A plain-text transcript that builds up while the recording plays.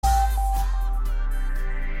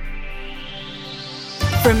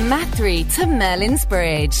From Mathry to Merlin's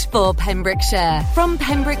Bridge for Pembrokeshire. From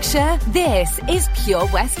Pembrokeshire, this is Pure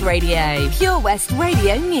West Radio. Pure West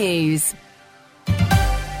Radio News.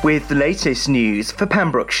 With the latest news for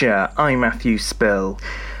Pembrokeshire, I'm Matthew Spill.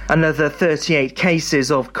 Another 38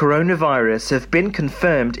 cases of coronavirus have been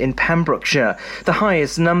confirmed in Pembrokeshire. The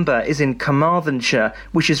highest number is in Carmarthenshire,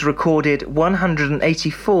 which has recorded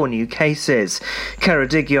 184 new cases.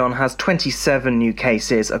 Ceredigion has 27 new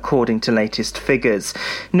cases, according to latest figures.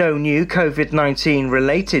 No new COVID-19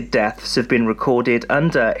 related deaths have been recorded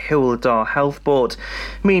under Hywel Dda Health Board.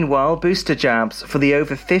 Meanwhile, booster jabs for the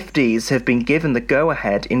over 50s have been given the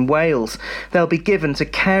go-ahead in Wales. They'll be given to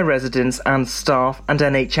care residents and staff and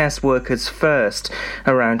NHS workers first.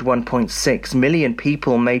 Around 1.6 million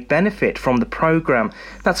people may benefit from the programme.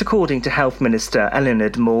 That's according to Health Minister Eleanor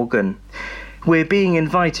Morgan. We're being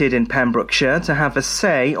invited in Pembrokeshire to have a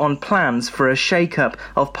say on plans for a shake-up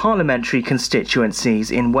of parliamentary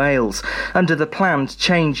constituencies in Wales. Under the planned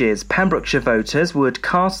changes, Pembrokeshire voters would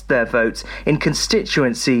cast their votes in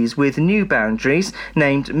constituencies with new boundaries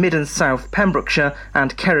named Mid and South Pembrokeshire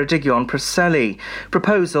and Ceredigion Preseli.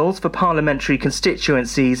 Proposals for parliamentary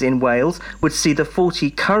constituencies in Wales would see the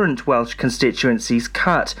 40 current Welsh constituencies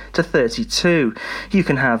cut to 32. You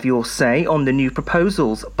can have your say on the new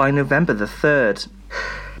proposals by November the 3rd.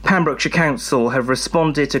 Pembrokeshire Council have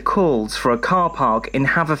responded to calls for a car park in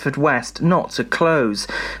Haverfordwest not to close.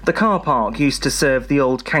 The car park used to serve the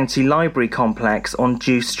old County Library complex on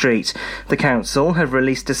Dew Street. The council have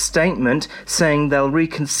released a statement saying they'll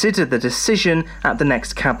reconsider the decision at the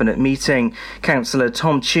next cabinet meeting. Councillor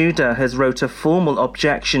Tom Tudor has wrote a formal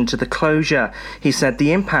objection to the closure. He said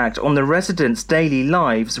the impact on the residents' daily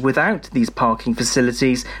lives without these parking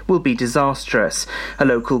facilities will be disastrous. A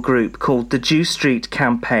local group called the Dew Street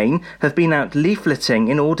Campaign have been out leafleting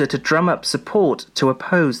in order to drum up support to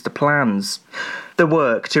oppose the plans. The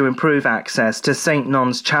work to improve access to St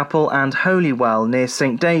Non's Chapel and Holywell near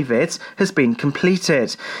St David's has been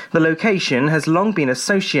completed. The location has long been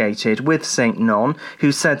associated with St Non,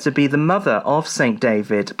 who's said to be the mother of St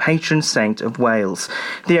David, patron saint of Wales.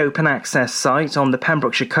 The open access site on the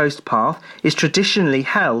Pembrokeshire Coast Path is traditionally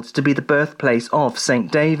held to be the birthplace of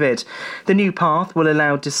St David. The new path will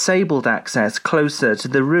allow disabled access closer to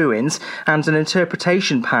the ruins, and an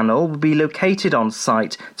interpretation panel will be located on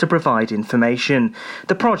site to provide information.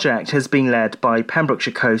 The project has been led by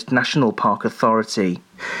Pembrokeshire Coast National Park Authority.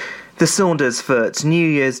 The Saundersfoot New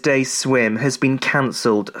Year's Day swim has been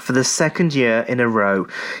cancelled for the second year in a row.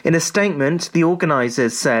 In a statement, the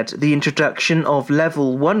organisers said the introduction of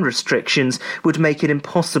Level 1 restrictions would make it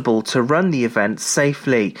impossible to run the event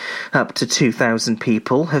safely. Up to 2,000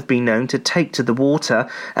 people have been known to take to the water,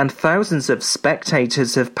 and thousands of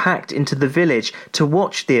spectators have packed into the village to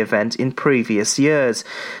watch the event in previous years.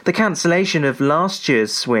 The cancellation of last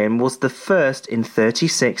year's swim was the first in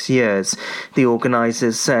 36 years. The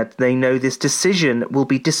organisers said they know this decision will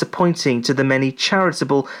be disappointing to the many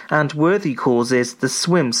charitable and worthy causes the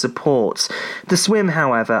swim supports. The swim,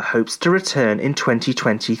 however, hopes to return in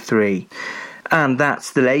 2023. And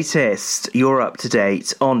that's the latest. You're up to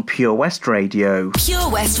date on Pure West Radio. Pure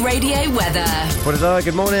West Radio weather. What is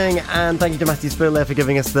good morning, and thank you to Matthew Spiller for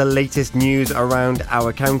giving us the latest news around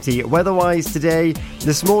our county. Weather-wise today,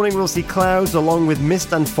 this morning we'll see clouds along with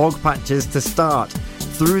mist and fog patches to start.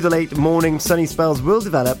 Through the late morning, sunny spells will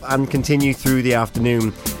develop and continue through the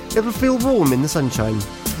afternoon. It will feel warm in the sunshine.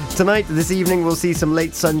 Tonight, this evening, we'll see some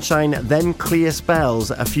late sunshine, then clear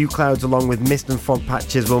spells. A few clouds along with mist and fog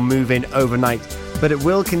patches will move in overnight, but it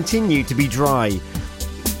will continue to be dry.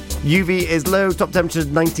 UV is low, top temperature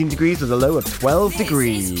 19 degrees with a low of 12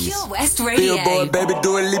 degrees. This is Pure West Radio. Billboard, baby,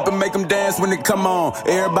 do a leap and make them dance when they come on.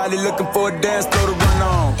 Everybody looking for a dance, throw the run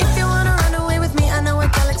on. If you wanna run away with me, I know a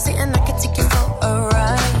galaxy and I can take you for a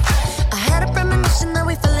ride. I had a premonition that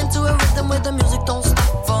we fell into a rhythm where the music don't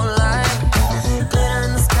stop for life. Glitter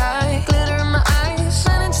in the sky, glitter in my eyes,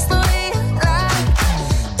 shining just the way you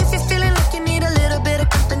like. If you're feeling like you need a little bit of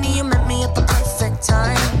company, you met me at the perfect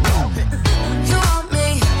time. You want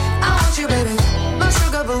me, I want you, baby. My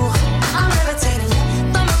sugar boo, I'm levitating.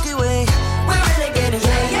 The Milky Way, we're renegading.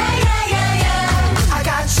 Yeah, yeah, yeah, yeah, yeah. I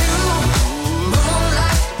got you,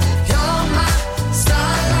 moonlight. You're my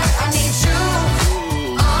starlight. I need you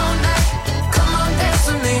all night. Come on, dance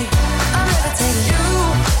with me. I'm levitating. You,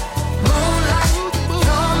 moonlight.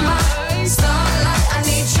 You're my starlight. I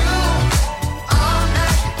need you all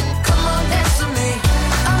night. Come on, dance with me.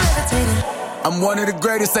 I'm levitating. I'm one of the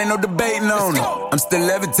greatest, ain't no debating on it. I'm still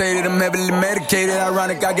levitated, I'm heavily medicated.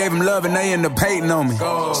 Ironic, I gave him love and they end up hating on me.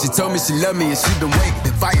 She told me she loved me and she been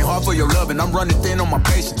waiting. Fighting hard for your love and I'm running thin on my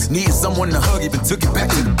patience. Needing someone to hug, even took it back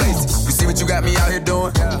to the basics. You see what you got me out here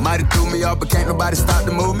doing? Might have threw me off, but can't nobody stop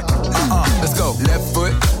the movement. Let's go. Left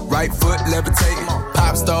foot, right foot, levitating.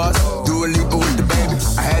 Pop stars, do a leap with the baby.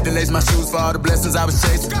 I had to lace my shoes for all the blessings I was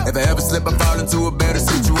chasing. If I ever slip, I fall into a better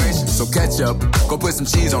situation. So catch up, go put some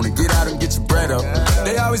cheese on it, get out and get your bread up.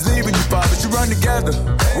 They always leave when you fall, but you run together.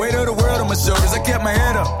 Weight of the world on my shoulders, I kept my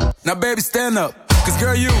head up. Now baby, stand up, cause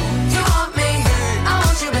girl, you want me, I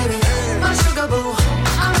want you, baby. My sugar boo,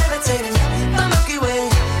 I'm levitating. The Milky Way,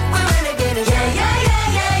 we're renegading. Yeah, yeah,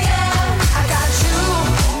 yeah, yeah, yeah. I got you,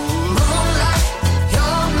 moonlight.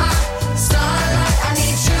 You're my starlight. I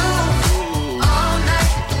need you all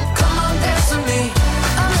night. Come on, dance with me.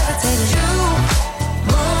 I'm levitating. You,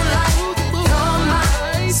 moonlight. You're my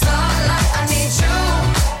starlight. I need you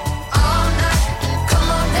all night. Come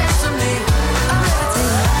on, dance with me. I'm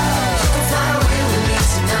levitating. You can fly away with me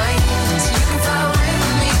tonight. You can fly away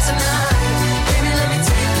with me tonight. Baby, let me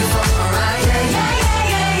take you for a ride. Yeah, yeah, yeah,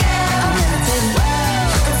 yeah, yeah. I'm levitating. You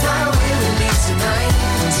can fly away with me tonight.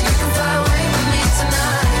 You can fly away with me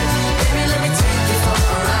tonight. Baby, let me take you for a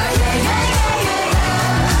ride. Yeah, yeah, yeah, yeah,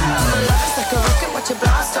 yeah. My love is like a rocket, watch it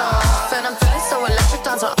blast off. And I'm feeling so electric,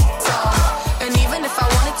 dance on top. And even if I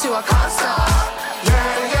wanted to, I can't stop.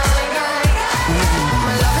 Yeah, yeah, yeah, yeah.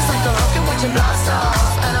 My love is like a rocket, watch it blast off.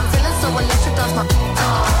 And I'm feeling so electric, dance my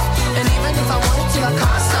off. And even if I wanted to, I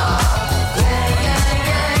can't stop. Yeah, yeah,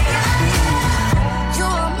 yeah, yeah. You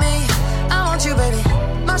want me, I want you, baby.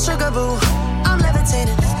 My sugar boo, I'm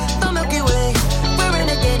levitating. The Milky Way, we're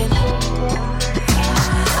renegading.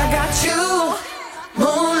 I got you,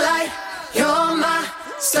 moonlight. You're my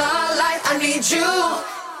starlight. I need you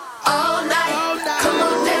all night. Come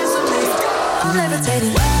on, dance with me. I'm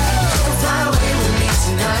levitating. You can fly away with me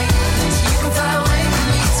tonight. You can fly away with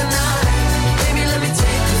me tonight. Baby, let me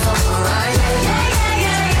take you for a ride. Yeah, yeah, yeah,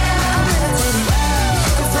 yeah, yeah. I'm levitating.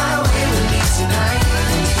 You can fly away with me tonight.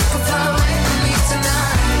 You can fly away with me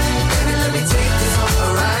tonight. Baby, let me take you for a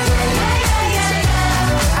ride. Yeah, yeah, yeah, yeah,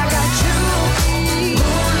 yeah. I got you,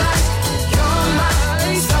 moonlight. You're my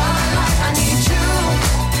starlight. I need you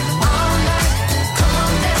all night. Come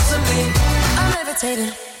on, dance with me. I'm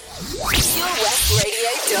levitating.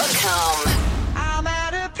 PureWestRadio.com. I'm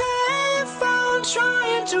at a payphone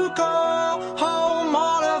trying to call home.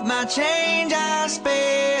 All of my change I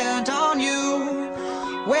spent on you.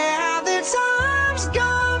 Where have the times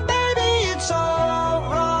gone, baby? It's all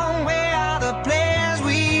wrong. Where are the plans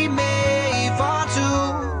we made for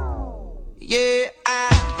two? Yeah,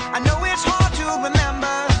 I know it's hard to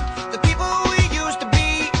remember the people we used to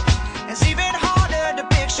be. It's even harder to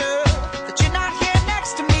picture that you're not here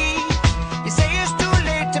next to me. You say it's too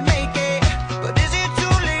late to make it, but is it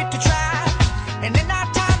too late to try? And in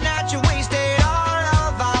that time that you wasted, all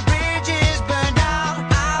of our bridges burned down.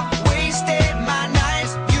 I've wasted my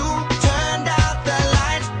nights, you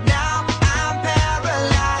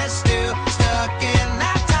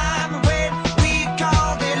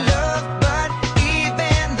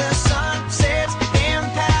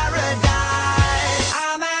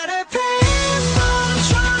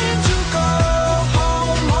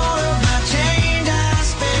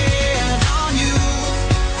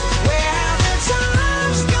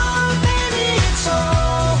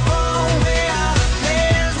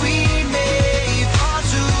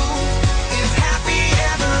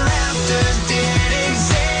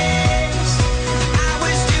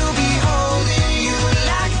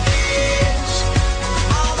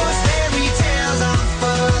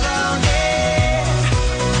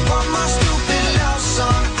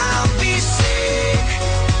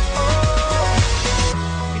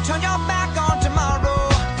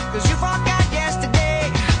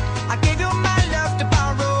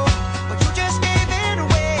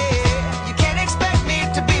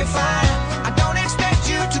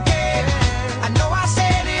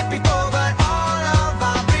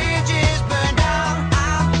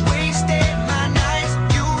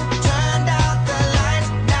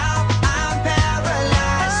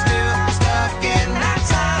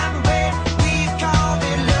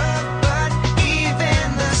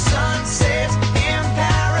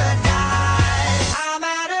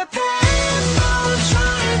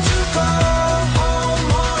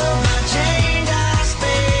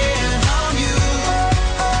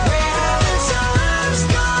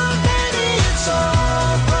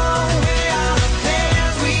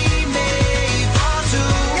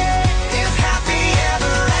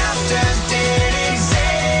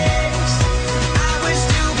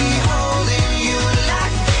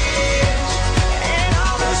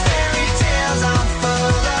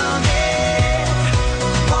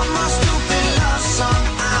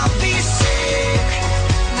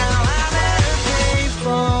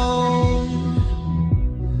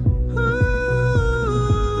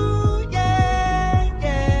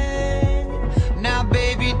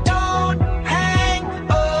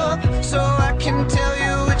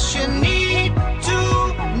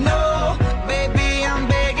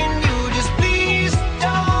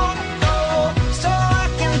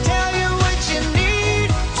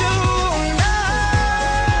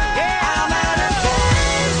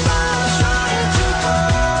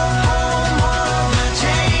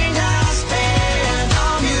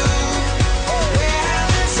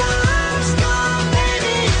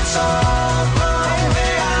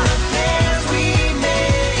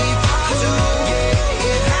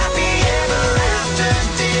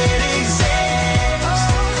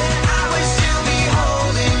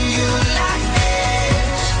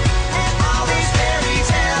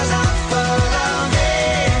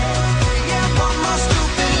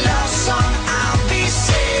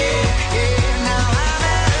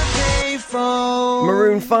phone.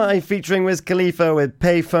 Maroon 5 featuring Wiz Khalifa with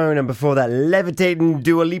Payphone, and before that, Levitating,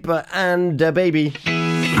 Dua Lipa and Baby.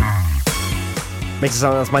 Makes it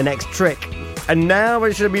sound like that's my next trick. And now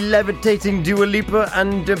it should be Levitating, Dua Lipa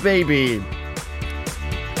and Baby.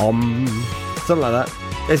 Something like that.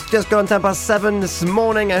 It's just gone 7:10 this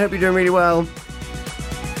morning. I hope you're doing really well.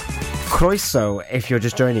 Croeso, if you're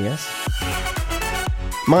just joining us.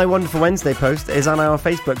 My Wonderful Wednesday post is on our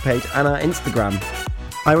Facebook page and our Instagram.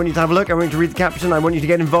 I want you to have a look. I want you to read the caption. I want you to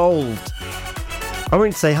get involved. I want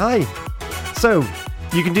you to say hi. So,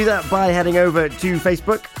 you can do that by heading over to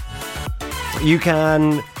Facebook. You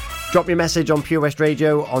can drop me a message on Pure West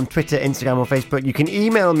Radio on Twitter, Instagram or Facebook. You can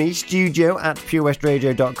email me,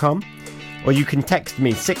 studio@purewestradio.com. Or you can text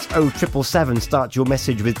me, 60777. Start your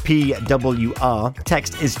message with PWR.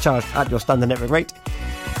 Text is charged at your standard network rate.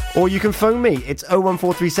 Or you can phone me. It's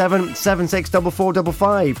 01437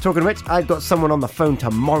 764455. Talking of which, I've got someone on the phone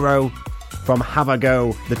tomorrow from Have a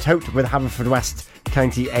Go, the tote with Haverfordwest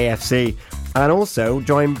County AFC. And also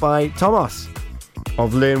joined by Thomas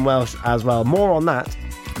of Learn Welsh as well. More on that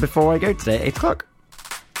before I go today at 8 o'clock.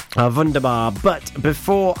 Wunderbar. But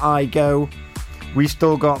before I go, we've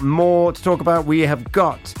still got more to talk about. We have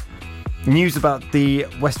got news about the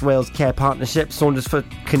West Wales Care Partnership, Saundersfoot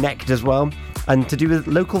Connect as well, and to do with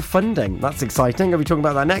local funding. That's exciting. We'll be talking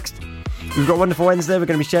about that next. We've got Wonderful Wednesday. We're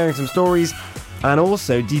going to be sharing some stories and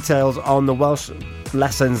also details on the Welsh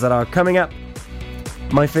lessons that are coming up.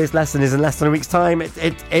 My first lesson is in less than a week's time.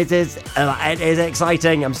 It is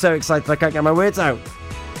exciting. I'm so excited I can't get my words out.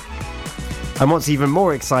 And what's even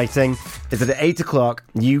more exciting is that at 8 o'clock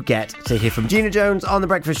you get to hear from Gina Jones on The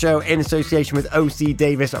Breakfast Show in association with OC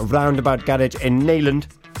Davis Roundabout Garage in Neyland.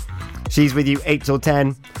 She's with you 8 till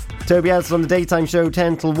 10. Toby Elson on the daytime show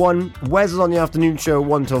 10 till 1. Wes is on the afternoon show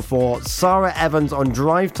 1 till 4. Sarah Evans on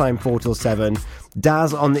drive time 4 till 7.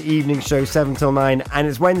 Daz on the evening show 7 till 9. And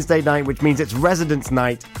it's Wednesday night, which means it's Residence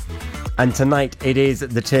Night. And tonight it is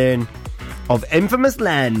the turn of Infamous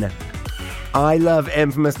Len. I love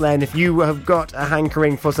Infamous Len. If you have got a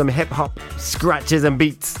hankering for some hip-hop scratches and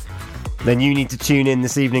beats, then you need to tune in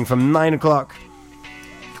this evening from 9 o'clock.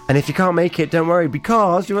 And if you can't make it, don't worry,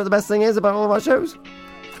 because you know what the best thing is about all of our shows?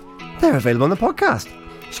 They're available on the podcast.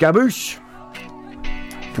 Skaboosh.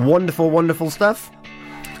 Wonderful, wonderful stuff.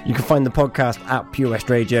 You can find the podcast at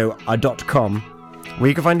purewestradio.com, where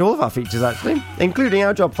you can find all of our features, actually, including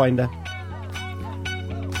our job finder.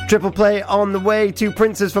 Triple play on the way. 2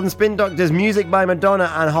 Princes from the Spin Doctors, music by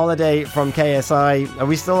Madonna, and Holiday from KSI. Are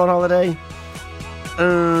we still on holiday?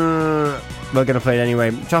 We're going to play it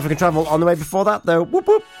anyway. Traffic and Travel on the way before that, though. Whoop,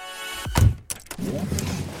 whoop.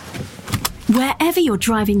 Wherever you're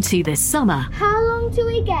driving to this summer, how long till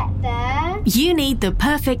we get there? You need the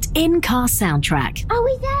perfect in-car soundtrack. Are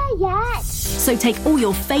we there yet? So take all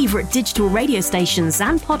your favourite digital radio stations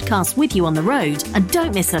and podcasts with you on the road and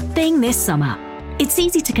don't miss a thing this summer. It's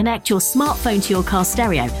easy to connect your smartphone to your car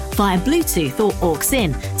stereo via Bluetooth or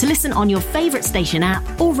aux-in to listen on your favourite station app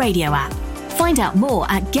or radio app. Find out more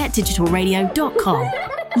at getdigitalradio.com.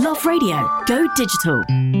 Love radio. Go digital.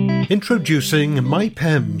 Introducing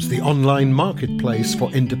MyPems, the online marketplace for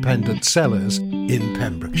independent sellers in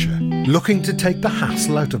Pembrokeshire. Looking to take the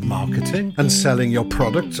hassle out of marketing and selling your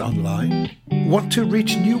products online? Want to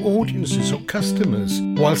reach new audiences or customers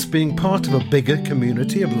whilst being part of a bigger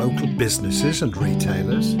community of local businesses and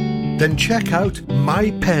retailers? Then check out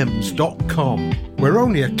mypems.com. We're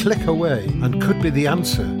only a click away and could be the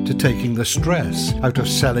answer to taking the stress out of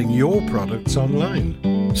selling your products online.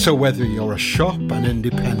 So whether you're a shop, an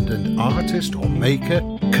independent artist or maker,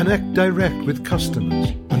 connect direct with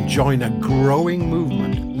customers and join a growing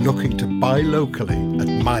movement looking to buy locally at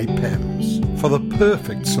MyPems. For the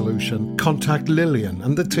perfect solution, contact Lillian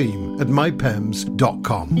and the team at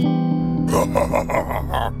mypems.com.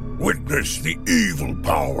 Witness the evil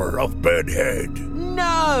power of Bedhead.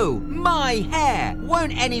 No! My hair!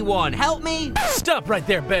 Won't anyone help me? Stop right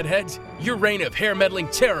there, Bedhead. Your reign of hair-meddling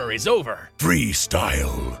terror is over.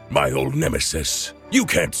 Freestyle, my old nemesis. You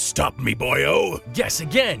can't stop me, boyo. Guess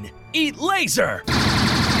again. Eat laser!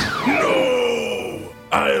 No!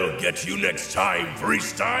 I'll get you next time,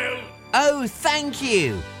 Freestyle. Oh, thank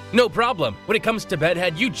you. No problem. When it comes to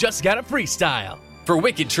Bedhead, you just gotta freestyle. For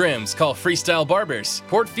wicked trims, call Freestyle Barbers,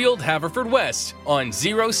 Portfield, Haverfordwest, on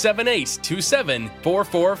 07827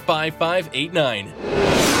 445589.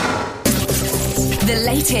 The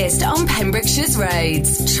latest on Pembrokeshire's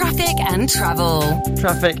roads, traffic and travel.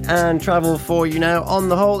 Traffic and travel for you now. On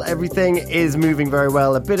the whole, everything is moving very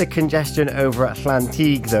well. A bit of congestion over at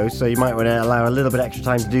Llantyg, though, so you might want to allow a little bit extra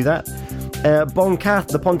time to do that. Boncath,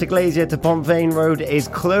 the Ponteglasia to Pont Vane Road is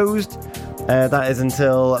closed. That is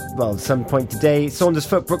until, some point today.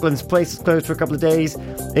 Saundersfoot, Brooklands Place is closed for a couple of days.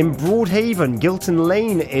 In Broadhaven, Gilton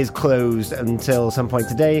Lane is closed until some point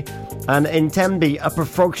today. And in Tenby, Upper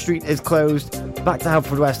Frog Street is closed. Back to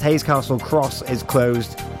Haverfordwest, Hayescastle Cross is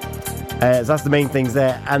closed. So that's the main things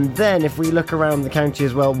there. And then if we look around the county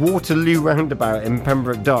as well, Waterloo Roundabout in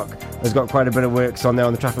Pembroke Dock has got quite a bit of works on there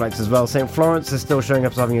on the traffic lights as well. St Florence is still showing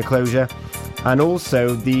up as having a closure. And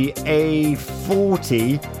also the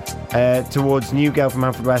A40 towards Newgale from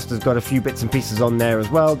Haverfordwest has got a few bits and pieces on there as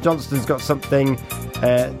well. Johnston's got something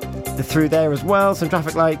through there as well, some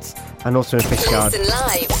traffic lights, and also in Fishguard. Listen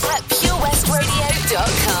live at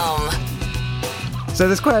purewestradio.com. So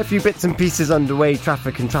there's quite a few bits and pieces underway,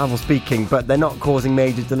 traffic and travel speaking, but they're not causing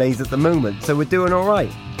major delays at the moment, so we're doing all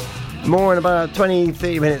right. More in about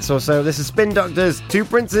 20-30 minutes or so. This is Spin Doctors, Two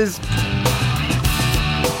Princes.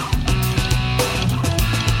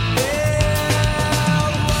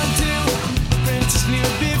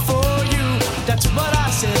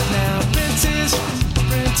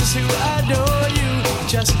 Who adore you,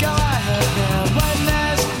 just go ahead now. One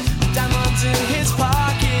has diamonds in his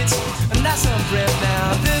pockets, and that's some bread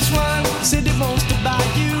now. This one said he wants to buy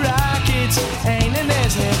you rockets, ain't in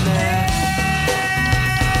his head now.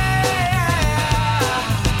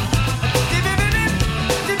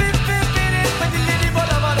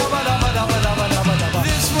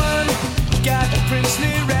 This one got a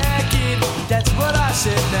princely racket, that's what I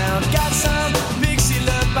said now. Got some big seal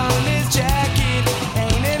up on his jacket.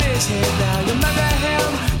 Now you marry him,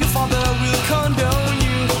 your father will condone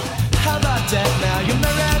you. How about that now? You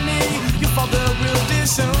marry me, your father will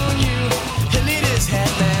disown you. He'll eat his head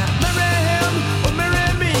now. Marry him or marry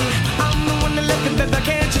me, I'm the one that left him, baby,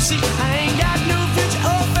 can't you see? I ain't got no future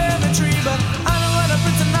or family tree, but I know what a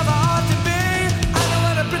prince and lover ought to be. I know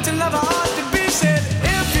what a prince and lover ought to be. Said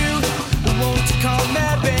if you want to call me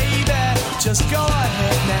baby, just go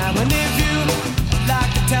ahead now. And if you like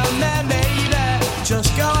to tell me baby,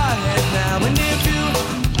 just go ahead now. And if you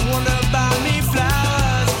wanna buy me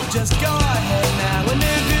flowers, just go ahead now. And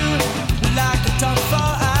if you like to talk for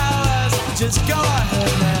hours, just go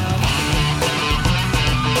ahead now.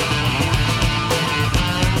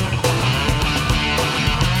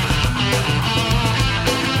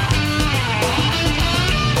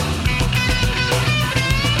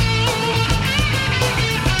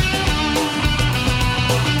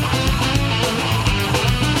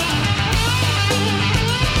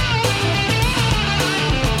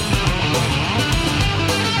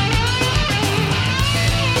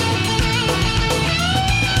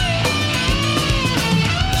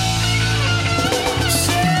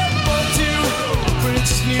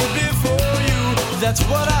 That's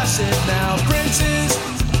what I said now. Princes,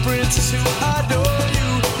 princes who adore you,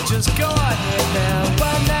 just go ahead now.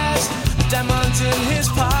 One has diamonds in his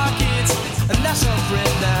pockets, and that's some bread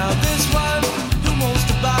now. This one who wants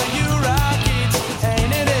to buy you rockets,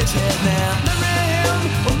 ain't in his head now. Marry him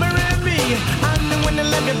or marry me, I'm the one that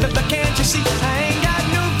left you, but can't you see? I ain't got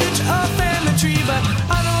no future or family tree, but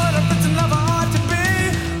I know what a prince and lover ought to be.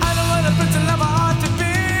 I know what a prince and lover ought to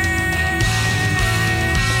be.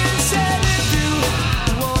 Said if you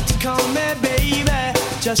want to call me baby,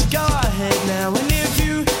 just go ahead now. And if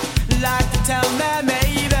you like to tell me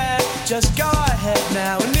maybe, just go ahead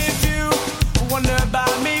now. And if you wonder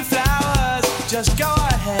about me flowers, just go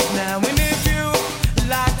ahead now. And if you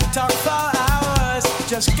like to talk for hours,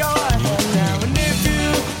 just go ahead now. And if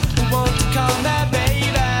you want to call me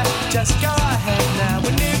baby, just go ahead now.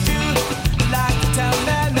 And if you like to tell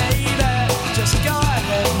me maybe, just go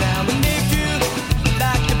ahead now. And if you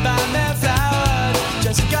like to buy me flowers,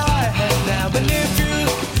 just go ahead now. And if you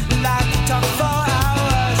like to talk for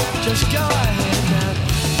hours, just go ahead now.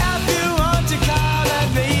 If you want to call me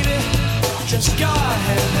baby, just go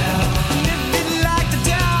ahead now. And if you'd like to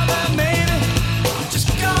tell me maybe, just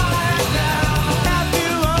go ahead now. If you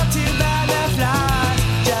want to buy me flowers,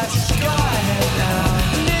 just go ahead now.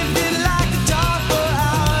 And if you'd like to talk for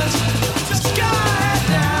hours, just go ahead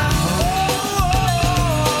now.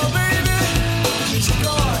 Oh, baby, just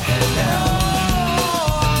go ahead now.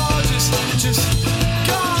 Oh, just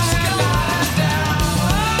go ahead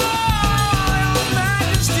now. Oh, your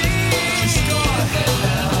majesty, just go ahead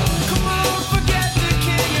now. Come on, forget the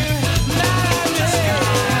king and majesty.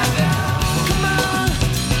 Come on,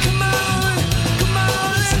 come on, come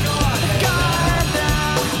on, just go ahead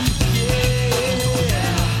now.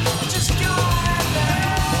 Yeah, just go ahead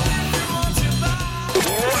now. If you want to buy.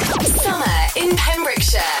 Summer in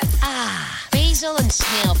Pembrokeshire Ah, basil and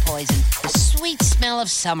snail poison. The sweet smell of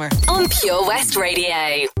summer. on Pure West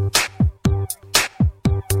Radio.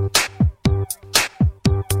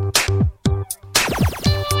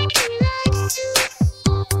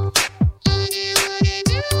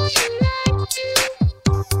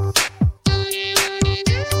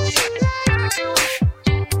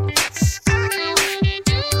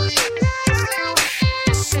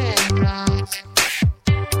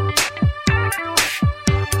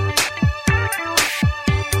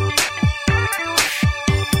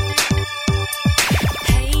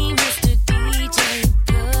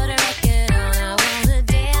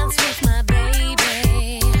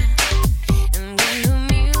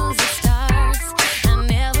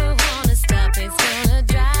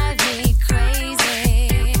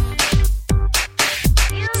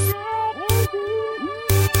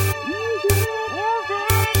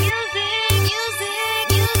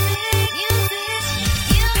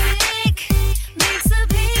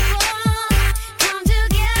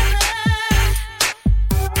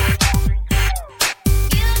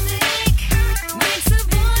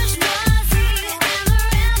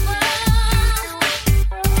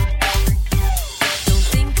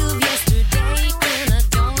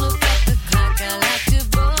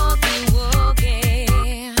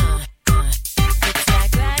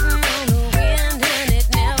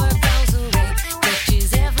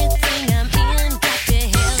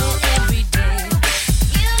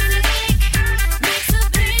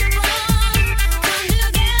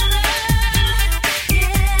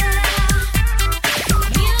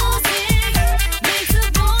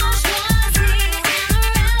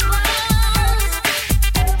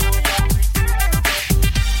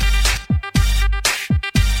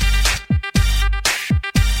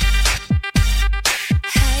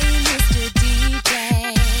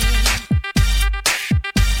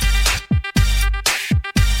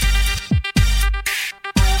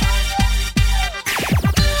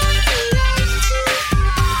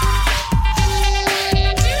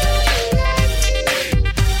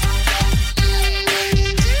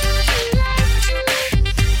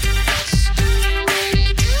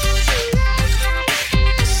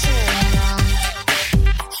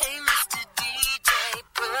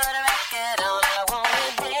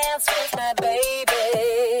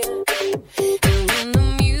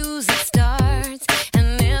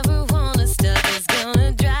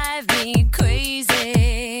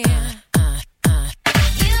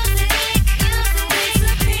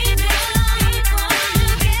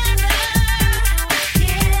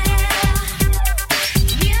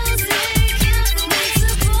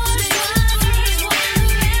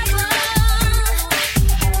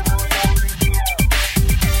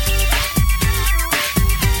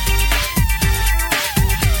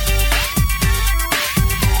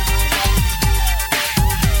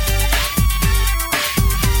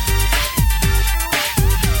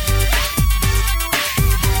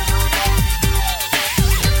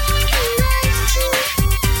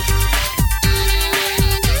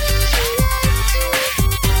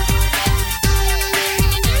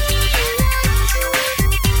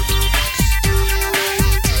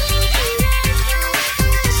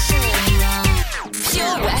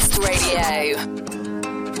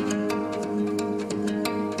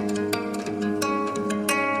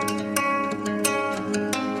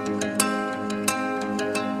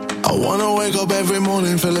 wanna wake up every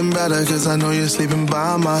morning feeling better, cause I know you're sleeping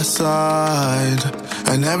by my side.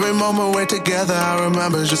 And every moment we're together, I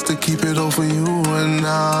remember just to keep it all for you and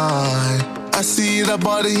I see that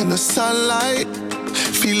body in the sunlight,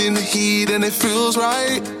 feeling the heat and it feels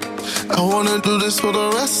right. I wanna do this for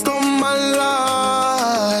the rest of my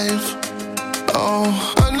life. Oh,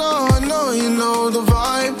 I know, you know the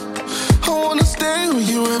vibe. I wanna stay with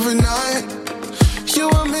you every night. You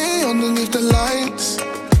and me underneath the lights.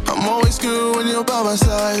 I'm always good when you're by my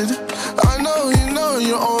side. I know, you know,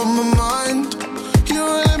 you're on my mind. You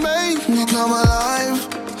really make me come alive.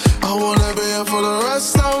 I wanna be here for the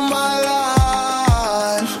rest of my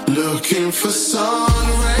life. Looking for sun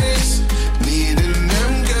rays, needing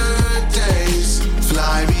them good days.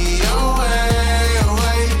 Fly me away,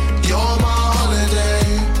 away. You're my holiday.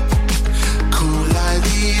 Cool like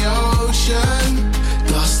the ocean,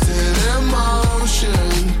 lost in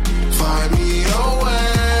emotion. Find me away,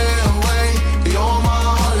 away. You're my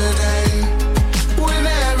holiday.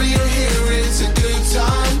 Whenever you're here, it's a good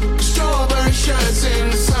time. Strawberry shirts in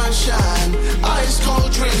the sunshine, ice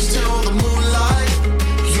cold drinks till the moonlight.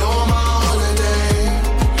 You're my holiday.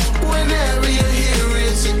 Whenever you're here,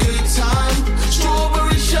 it's a good time.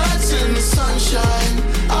 Strawberry shirts in the sunshine,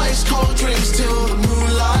 ice cold drinks till the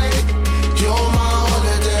moonlight. You're my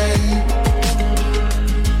holiday.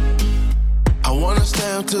 I wanna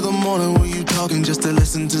stay up till the morning with you talking, just to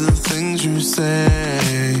listen to the things you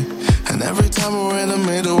say. And every time we're in the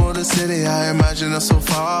middle of the city, I imagine us so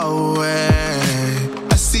far away.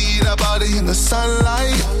 I see that body in the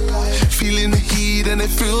sunlight, feeling the heat and it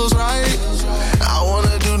feels right. I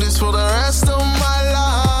wanna do this for the rest of my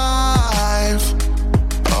life.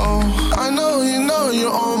 Oh, I know, you know,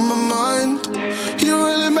 you're on my mind. You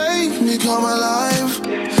really make me come alive.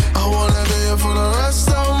 I wanna be here for the rest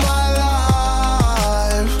of my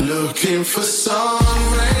life. Looking for sun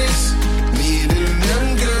rays, needing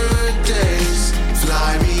them good days.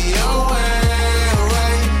 Fly me away,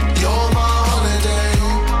 away. You're my holiday.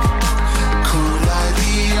 Cool like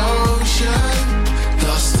the ocean,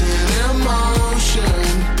 lost in emotion.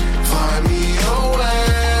 Find me away,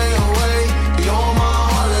 away. You're my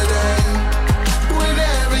holiday.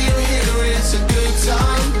 Whenever you're here, it's a good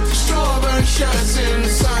time. Strawberry shirts in the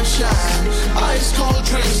sunshine, ice cold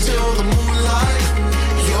drinks till the moonlight.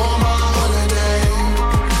 You're my holiday.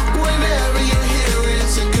 Whenever you're here,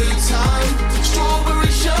 it's a good time.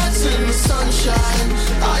 Strawberry shirts in the sunshine,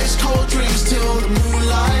 ice cold drinks till the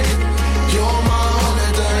moonlight. You're my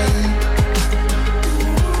holiday.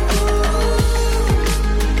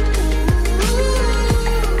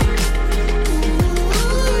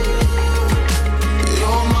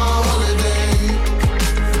 You're my holiday.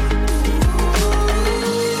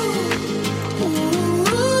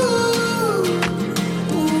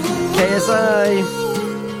 KSI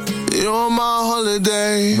You're my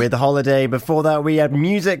holiday. with Holiday. Before that, we had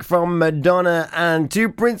music from Madonna and Two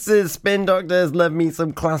Princes. Spin Doctors. Love me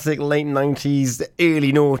some classic late 90s,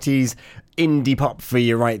 early noughties indie pop for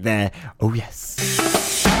you right there. Oh yes.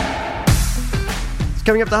 It's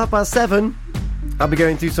coming up to 7:30. I'll be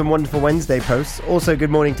going through some wonderful Wednesday posts. Also, good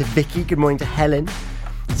morning to Vicky. Good morning to Helen.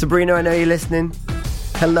 Sabrina, I know you're listening.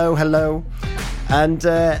 Hello, hello. And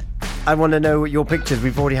I want to know your pictures.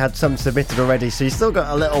 We've already had some submitted already, so you've still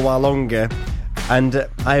got a little while longer. And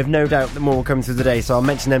I have no doubt that more will come through the day, so I'll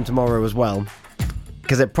mention them tomorrow as well,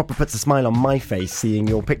 because it proper puts a smile on my face seeing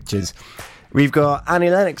your pictures. We've got Annie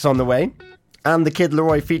Lennox on the way, and the Kid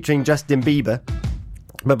Laroi featuring Justin Bieber.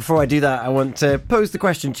 But before I do that, I want to pose the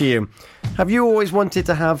question to you. Have you always wanted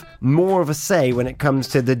to have more of a say when it comes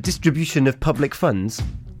to the distribution of public funds?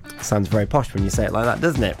 Sounds very posh when you say it like that,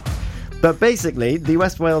 doesn't it? But basically, the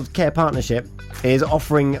West Wales Care Partnership is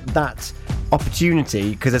offering that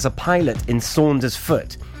opportunity because there's a pilot in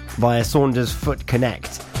Saundersfoot via Saundersfoot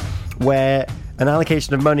Connect, where an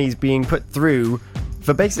allocation of money is being put through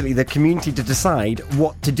for basically the community to decide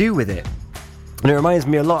what to do with it. And it reminds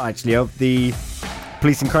me a lot, actually, of the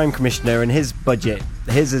Police and Crime Commissioner and his budget.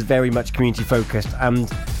 His is very much community focused, and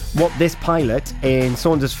what this pilot in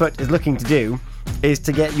Saundersfoot is looking to do is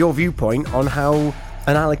to get your viewpoint on how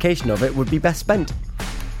an allocation of it would be best spent.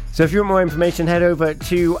 So if you want more information, head over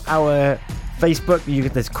to our Facebook. You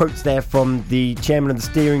get there's quotes there from the chairman of the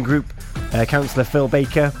steering group, Councillor Phil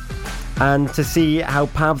Baker, and to see how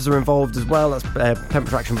PAVs are involved as well. That's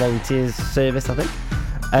Pembrokeshire Action Volunteers Service, I think.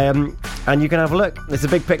 And you can have a look. There's a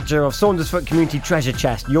big picture of Saundersfoot Community Treasure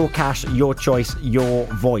Chest. Your cash, your choice, your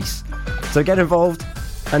voice. So get involved,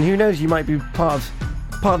 and who knows, you might be part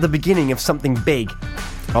of the beginning of something big,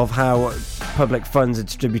 of how public funds are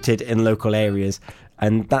distributed in local areas,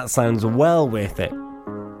 and that sounds well worth it.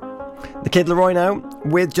 The Kid Laroi now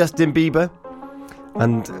with Justin Bieber.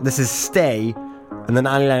 And this is Stay. And then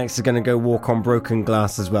Annie Lennox is going to go Walk on Broken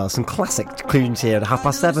Glass as well. Some classic tunes here at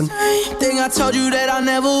 7:30. Thing I told you that I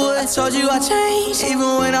never would. I told you I changed,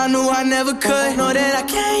 even when I knew I never could. Know that I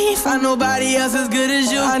can't find nobody else as good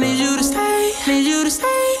as you. I need you to stay, need you to stay.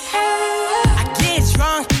 I get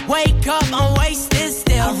drunk, wake up, I'm wasted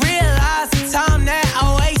still. I realize the time that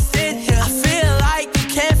I wasted here. I feel like you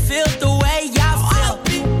can't feel the way I feel. I'll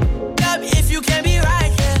be up if you can't be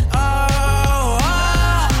right here.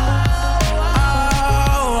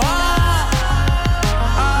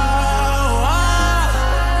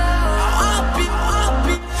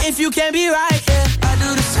 If you can't be right here, I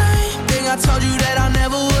do the same thing I told you that I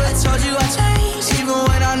never would. I told you I changed, even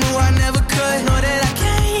when I knew I never could. Know that I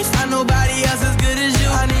can't find nobody else as good as you.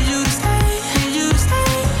 I need you to stay, need you to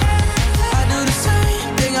stay. I do the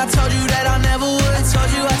same thing I told you that I never would. I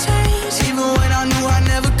told you I changed, even when I knew I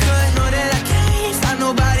never could. Know that I can't find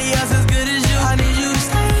nobody else as good as you. I need you to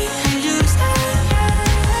stay, need you to stay.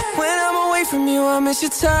 When I'm away from you, I miss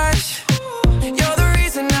your touch. You're the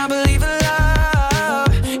reason I believe in love.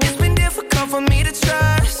 For me to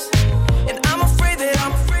trust, and I'm afraid that ain't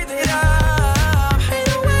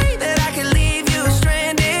no way that I can leave you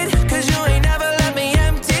stranded, cause you ain't never left me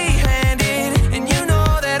empty-handed, and you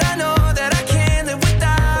know that I can't live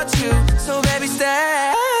without you, so baby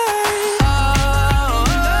stay.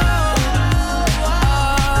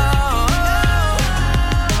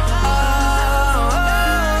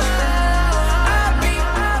 I'll be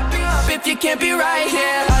if you can't be right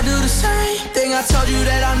here. I do the same thing I told you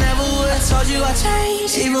that I never would. I told you I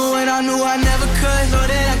changed, even when I knew I never could. Know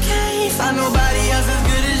that I can't find nobody else as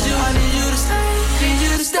good as you. I need you to stay, need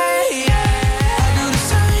you to stay. I do the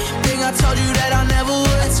same thing I told you that I never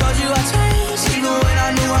would. I told you I changed, even when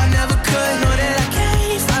I knew I never could. Know that I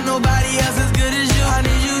can't find nobody else as good as you. I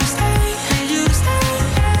need you to stay, need you to stay.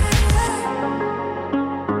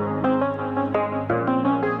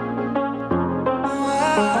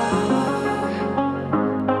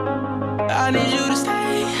 I need you to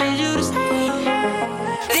stay, need you to stay.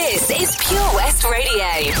 This is Pure West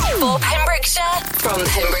Radio for Pembrokeshire, from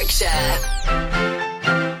Pembrokeshire.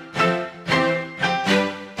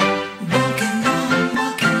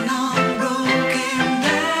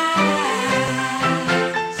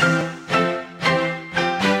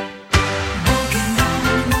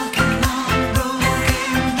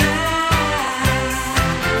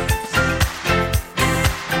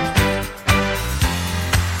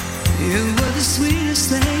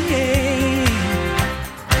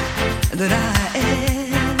 That I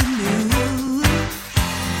ever knew,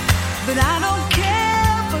 but I don't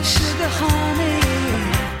care for sugar, honey,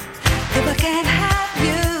 if I can't have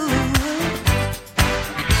you.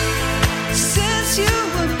 Since you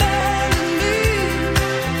abandoned me,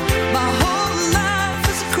 my whole life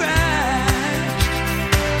is a crash.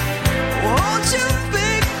 Won't you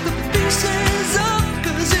pick the pieces up,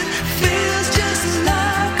 'cause it feels just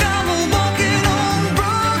like I'm walking on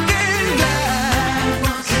broken glass.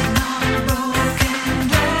 Walking on broken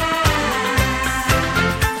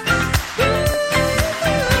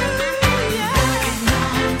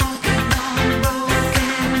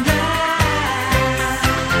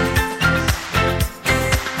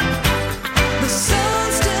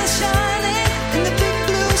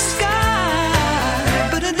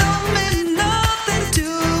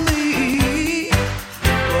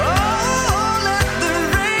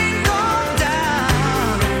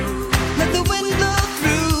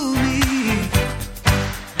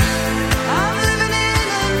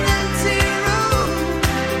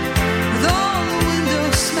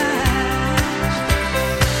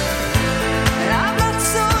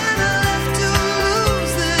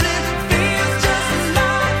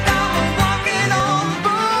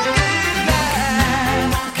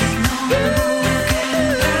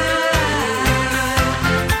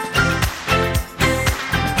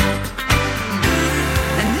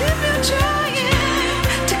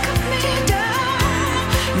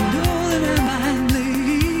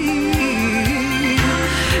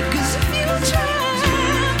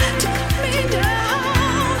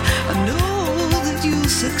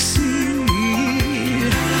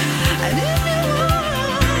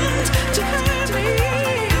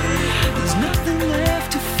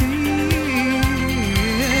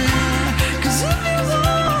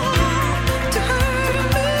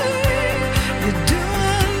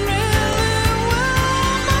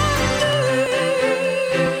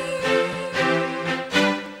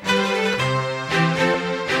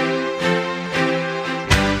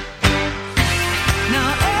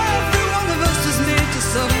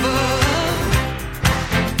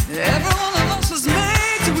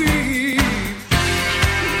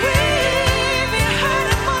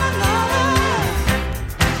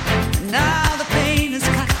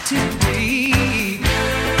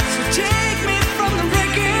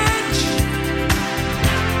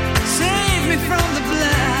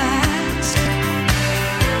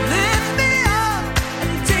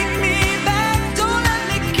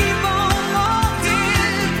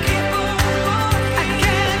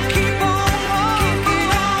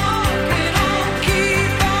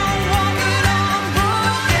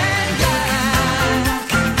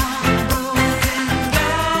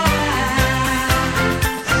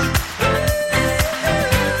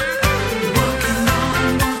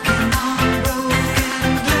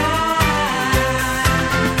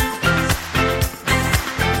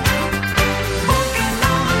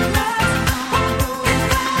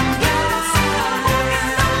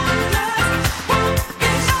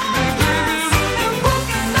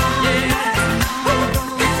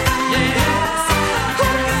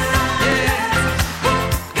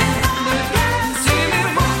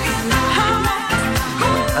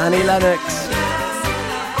Lennox.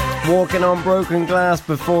 Walking on Broken Glass.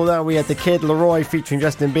 Before that, we had the Kid Laroi featuring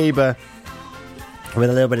Justin Bieber with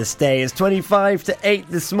a little bit of Stay. It's 25 to 8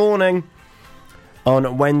 this morning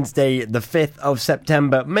on Wednesday, the 5th of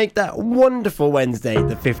September. Make that wonderful Wednesday,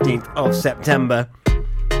 the 15th of September.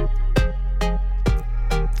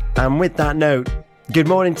 And with that note, good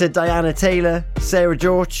morning to Diana Taylor, Sarah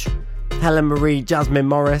George, Helen Marie, Jasmine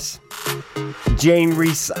Morris, Jane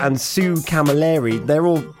Reese and Sue Camilleri. They're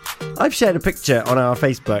all... I've shared a picture on our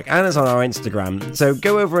Facebook and it's on our Instagram, so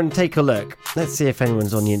go over and take a look. Let's see if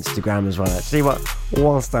anyone's on the Instagram as well. Actually,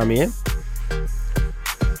 whilst I'm here,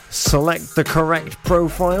 select the correct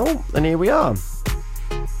profile, and here we are.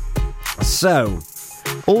 So,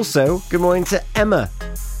 also, good morning to Emma.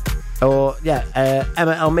 Emma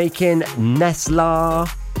Elmakin, Nesla,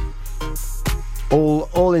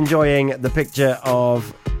 all enjoying the picture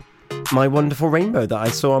of my wonderful rainbow that I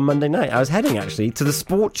saw on Monday night. I was heading actually to the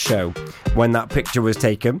sports show when that picture was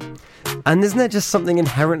taken, and isn't there just something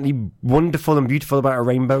inherently wonderful and beautiful about a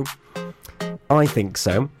rainbow? I think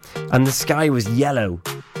so. And the sky was yellow,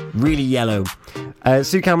 really yellow.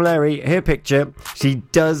 Sue Camilleri, her picture, she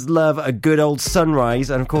does love a good old sunrise,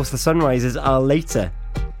 and of course the sunrises are later.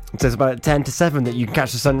 So it's about 10 to 7 that you can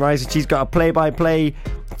catch the sunrise, and she's got a play-by-play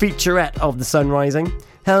featurette of the sun rising.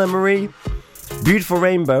 Helen Marie, beautiful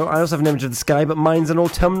rainbow. I also have an image of the sky, but mine's an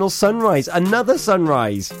autumnal sunrise. Another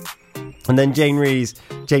sunrise. And then Jane Reese,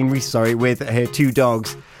 with her 2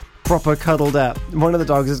 dogs, proper cuddled up. One of the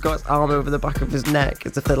dogs has got his arm over the back of his neck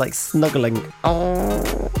as if they're like snuggling.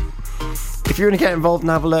 Oh. If you want to get involved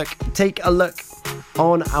and have a look, take a look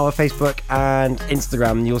on our Facebook and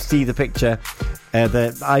Instagram. You'll see the picture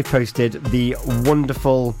that I posted, the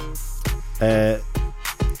wonderful,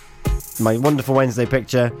 my wonderful Wednesday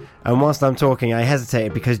picture. And whilst I'm talking, I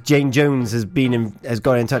hesitated because Jane Jones has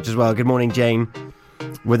got in touch as well. Good morning, Jane,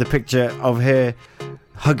 with a picture of her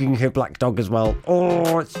hugging her black dog as well.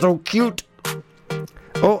 Oh, it's so cute.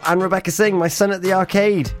 Oh, and Rebecca Singh, my son at the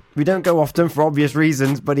arcade. We don't go often for obvious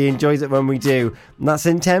reasons, but he enjoys it when we do. And that's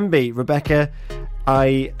in Tenby. Rebecca,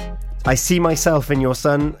 I see myself in your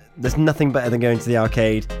son. There's nothing better than going to the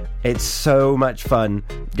arcade. It's so much fun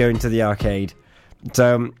going to the arcade.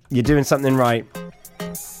 So you're doing something right.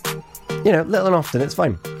 You know, little and often, it's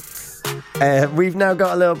fine. We've now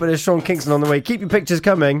got a little bit of Sean Kingston on the way. Keep your pictures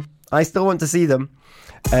coming. I still want to see them.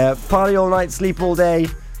 Party all night, sleep all day,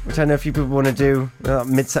 which I know a few people want to do.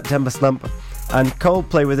 Mid-September slump. And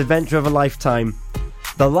Coldplay with Adventure of a Lifetime.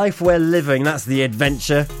 The life we're living, that's the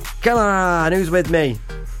adventure. Come on, who's with me?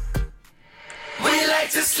 We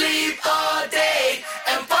like to sleep all day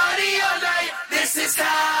and party all night. This is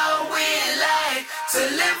how we like to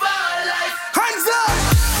live our life. Hands up!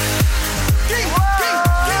 Kingston!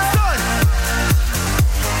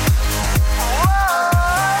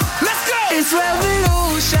 Let's go! It's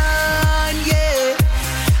revolution, yeah.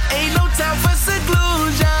 Ain't no time for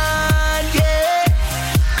seclusion, yeah.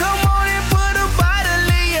 Come on and put a bottle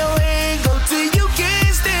in your hand. Go till you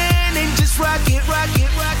can't stand and just rock it, rock it.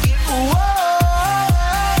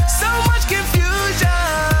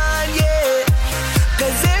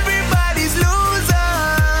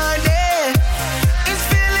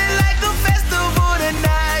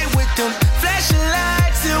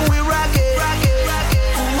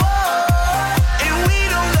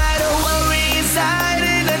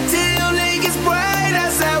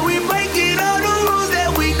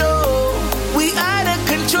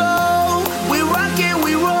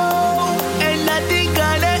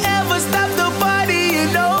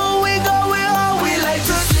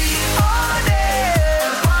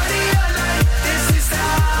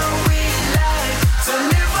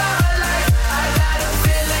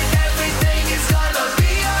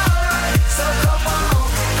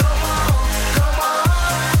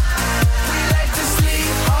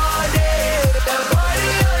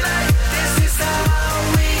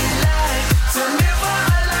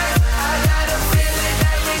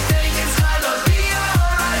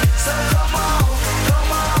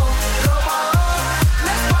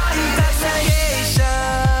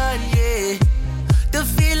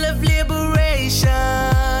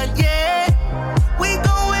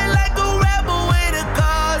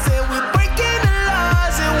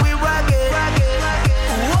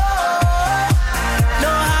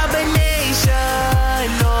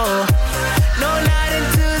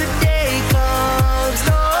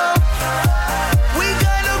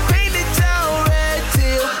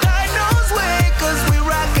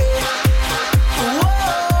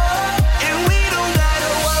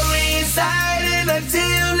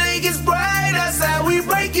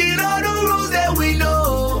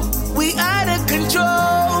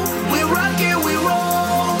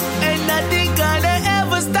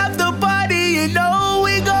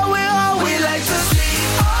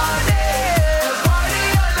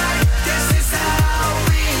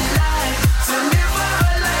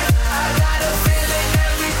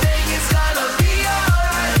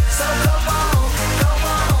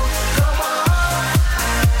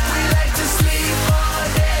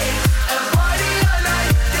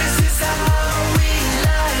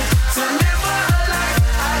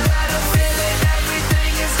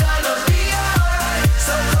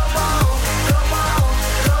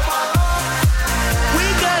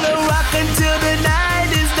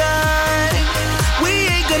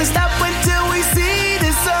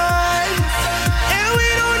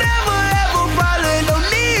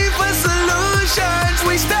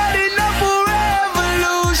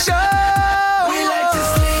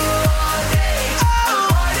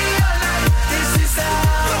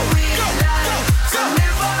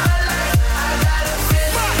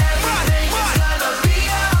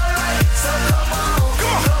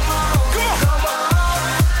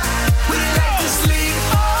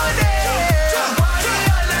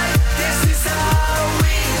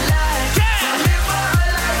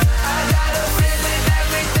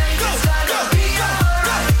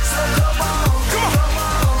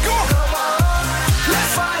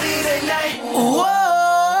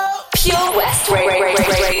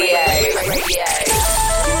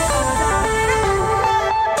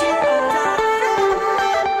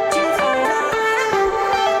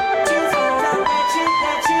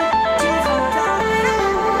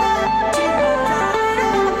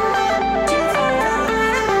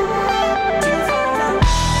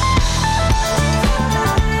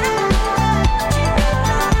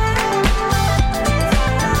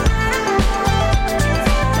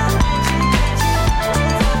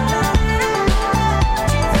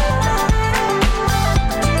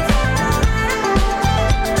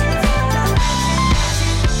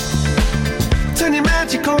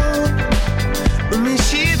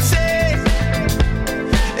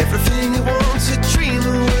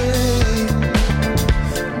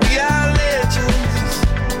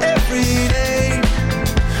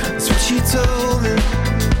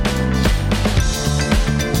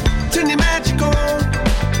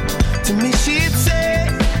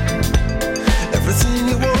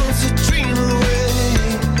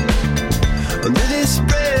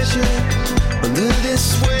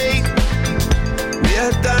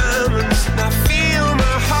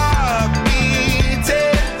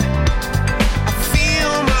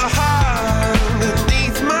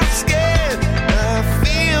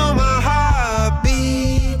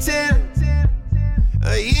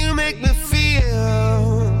 make me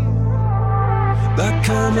feel like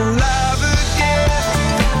I'm alive again.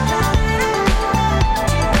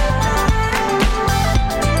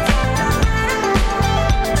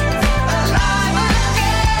 Alive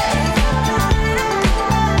again.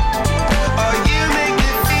 Oh, you make me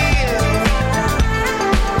feel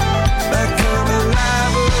like I'm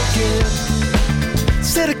alive again.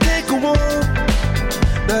 Said I can't go on,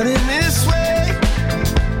 not in this way.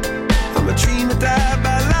 I'm a dream that died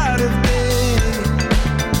by light of day.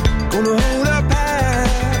 Gonna hold up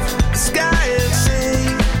half the sky and say,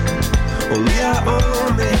 only I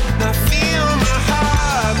own it. And I feel my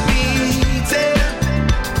heart beating.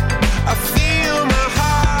 I feel my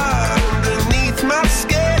heart underneath my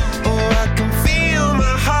skin. Oh, I can feel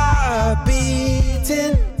my heart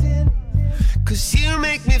beating. 'Cause you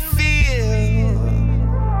make me feel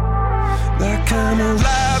like I'm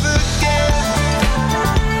alive again.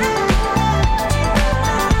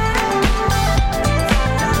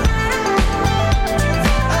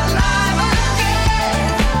 Alive again.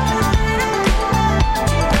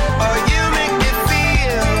 Oh, you make me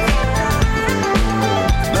feel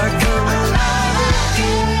like I'm alive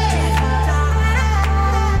again.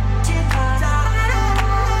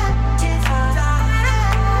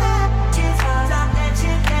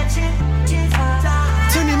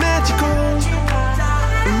 Turn your magic on.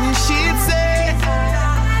 And then she'd say,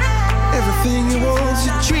 everything you want's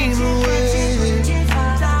your dream away.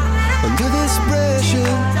 Under this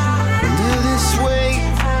pressure, under this weight,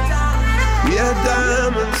 we are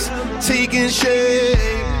diamonds taking shape.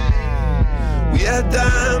 We are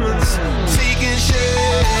diamonds taking shape.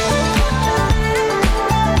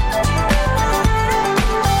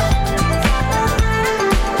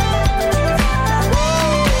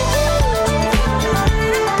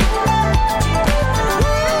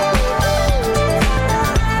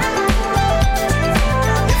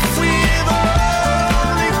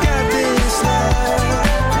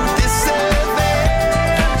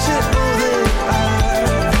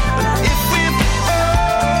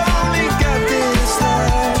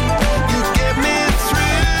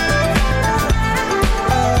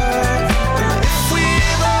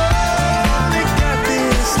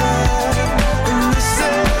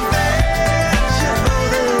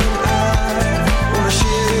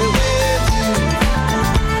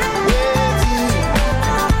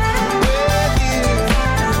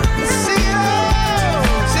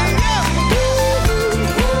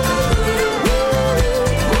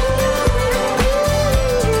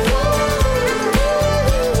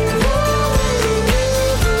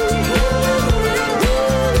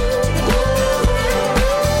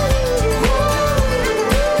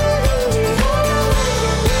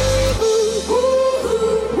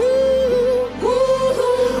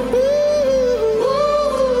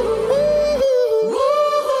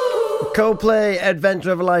 Coldplay,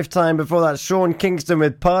 Adventure of a Lifetime. Before that, Sean Kingston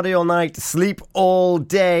with Party All Night, Sleep All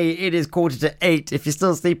Day. It is 7:45. If you're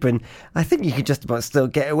still sleeping, I think you can just about still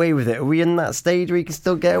get away with it. Are we in that stage where you can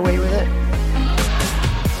still get away with it?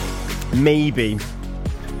 Maybe.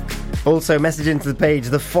 Also, message into the page,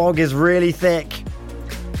 the fog is really thick.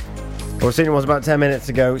 Or certainly was about 10 minutes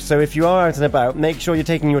ago. So if you are out and about, make sure you're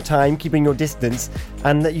taking your time, keeping your distance,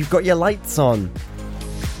 and that you've got your lights on.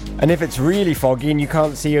 And if it's really foggy and you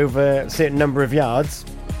can't see over a certain number of yards,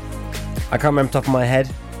 I can't remember off the top of my head,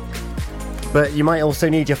 but you might also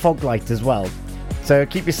need your fog light as well. So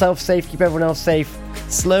keep yourself safe, keep everyone else safe.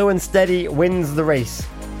 Slow and steady wins the race,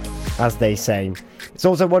 as they say. It's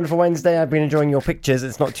also a wonderful Wednesday. I've been enjoying your pictures.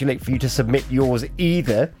 It's not too late for you to submit yours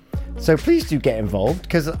either. So please do get involved,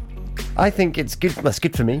 because I think it's good. That's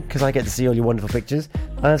good for me, because I get to see all your wonderful pictures.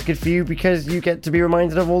 And it's good for you, because you get to be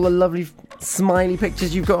reminded of all the lovely smiley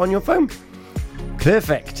pictures you've got on your phone.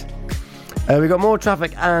 Perfect. We've got more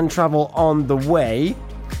traffic and travel on the way.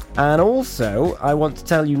 And also, I want to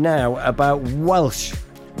tell you now about Welsh.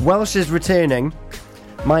 Welsh is returning.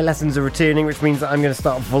 My lessons are returning, which means that I'm going to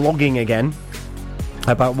start vlogging again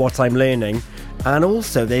about what I'm learning. And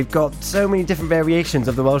also, they've got so many different variations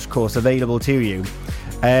of the Welsh course available to you.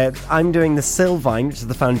 I'm doing the Sylfaen, which is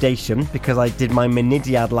the foundation, because I did my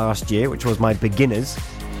Mynidiad last year, which was my beginners.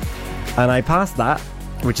 And I passed that,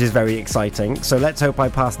 which is very exciting. So let's hope I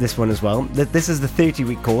pass this one as well. This is the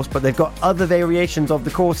 30-week course, but they've got other variations of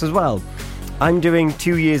the course as well. I'm doing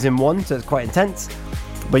 2 years in one, so it's quite intense.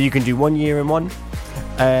 But you can do 1 year in one,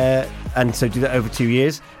 and so do that over 2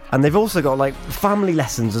 years. And they've also got like family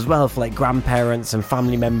lessons as well for like grandparents and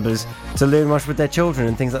family members to learn Welsh with their children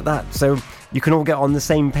and things like that. So you can all get on the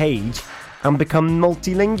same page and become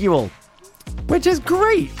multilingual, which is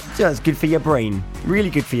great. That's good for your brain. Really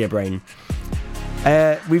good for your brain.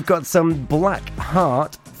 We've got some Black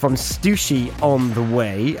Heart from Stussy on the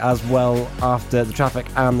way as well after the traffic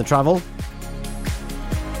and the travel.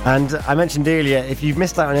 And I mentioned earlier, if you've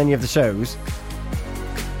missed out on any of the shows,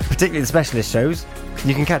 particularly the specialist shows,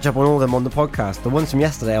 you can catch up on all of them on the podcast. The ones from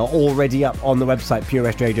yesterday are already up on the website,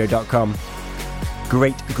 purewestradio.com.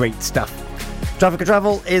 Great stuff. Traffic and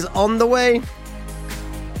Travel is on the way.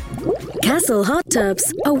 Castle Hot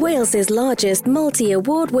Tubs are Wales's largest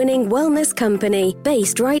multi-award-winning wellness company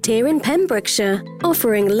based right here in Pembrokeshire,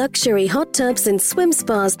 offering luxury hot tubs and swim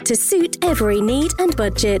spas to suit every need and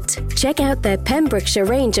budget. Check out their Pembrokeshire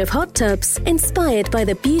range of hot tubs inspired by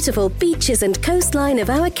the beautiful beaches and coastline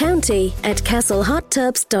of our county at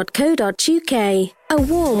castlehottubs.co.uk. A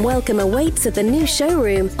warm welcome awaits at the new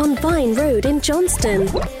showroom on Vine Road in Johnston.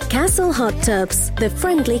 Castle Hot Tubs, the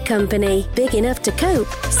friendly company, big enough to cope,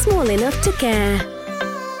 small enough to care.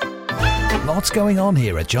 Lots going on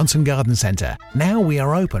here at Johnson Garden Centre. Now we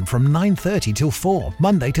are open from 9:30 till 4,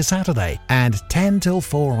 Monday to Saturday, and 10 till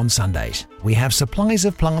 4 on Sundays. We have supplies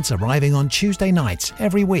of plants arriving on Tuesday nights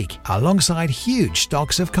every week, alongside huge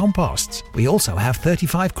stocks of composts. We also have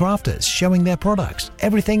 35 crafters showing their products,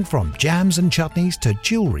 everything from jams and chutneys to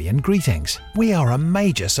jewellery and greetings. We are a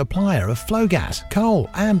major supplier of flow gas, coal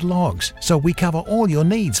and logs, so we cover all your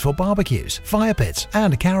needs for barbecues, fire pits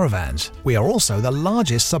and caravans. We are also the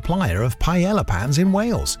largest supplier of paella pans in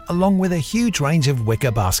Wales, along with a huge range of wicker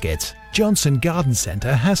baskets. Johnson Garden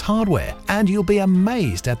Centre has hardware, and you'll be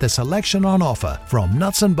amazed at the selection on offer, from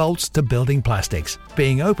nuts and bolts to building plastics.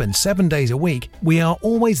 Being open 7 days a week, we are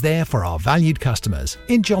always there for our valued customers.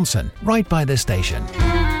 In Johnson, right by the station.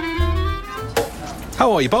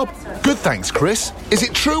 How are you, Bob? Good, thanks, Chris. Is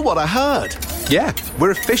it true what I heard? Yeah,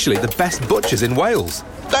 we're officially the best butchers in Wales.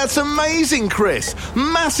 That's amazing, Chris.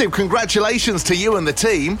 Massive congratulations to you and the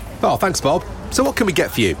team. Oh, thanks, Bob. So what can we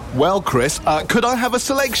get for you? Well, Chris, could I have a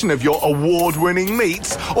selection of your award-winning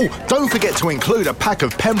meats? Oh, don't forget to include a pack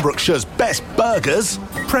of Pembrokeshire's best burgers.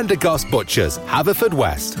 Prendergast Butchers,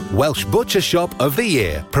 Haverfordwest, Welsh Butcher Shop of the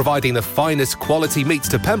Year, providing the finest quality meats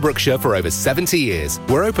to Pembrokeshire for over 70 years.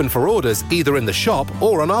 We're open for orders either in the shop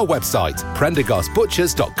or on our website,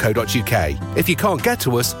 prendergastbutchers.co.uk. If you can't get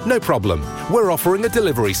to us, no problem. We're offering a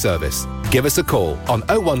delivery service. Give us a call on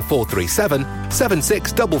 01437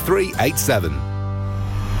 763387.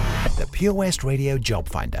 The Pure West Radio Job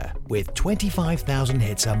Finder, with 25,000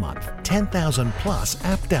 hits a month, 10,000 plus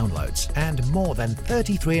app downloads, and more than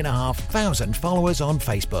 33,500 followers on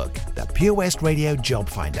Facebook. The Pure West Radio Job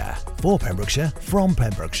Finder, for Pembrokeshire, from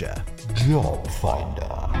Pembrokeshire. Job Finder.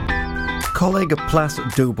 Coleg Plas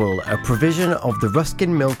Double, a provision of the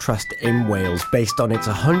Ruskin Mill Trust in Wales based on its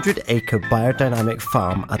 100-acre biodynamic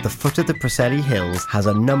farm at the foot of the Preseli Hills, has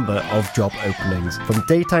a number of job openings. From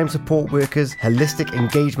daytime support workers, holistic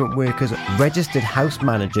engagement workers, registered house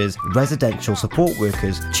managers, residential support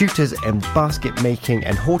workers, tutors in basket making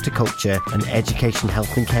and horticulture, and education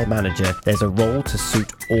health and care manager, there's a role to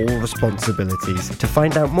suit all responsibilities. To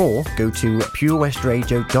find out more, go to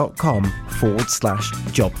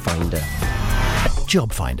purewestradio.com/job finder.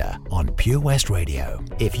 Job Finder on Pure West Radio.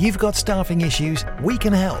 If you've got staffing issues, we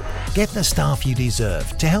can help. Get the staff you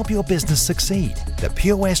deserve to help your business succeed. The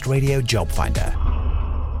Pure West Radio Job Finder.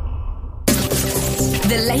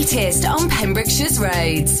 The latest on Pembrokeshire's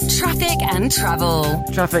roads, traffic and travel.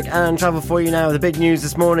 Traffic and travel for you now. The big news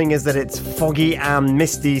this morning is that it's foggy and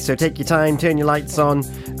misty, so take your time, turn your lights on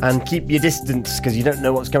and keep your distance because you don't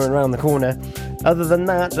know what's coming around the corner. Other than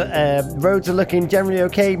that, roads are looking generally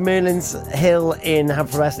okay. Merlin's Hill in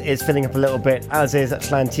Haverfordwest is filling up a little bit, as is at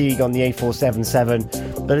Llantyg on the A477,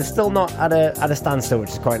 but it's still not at a standstill, which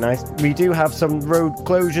is quite nice. We do have some road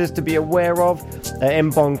closures to be aware of. In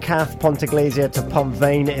Boncath, Ponteglasia to Pont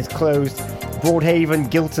Vane is closed. Broadhaven,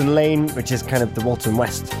 Gilton Lane, which is kind of the Walton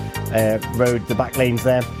West road, the back lanes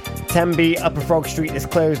there. Tenby, Upper Frog Street is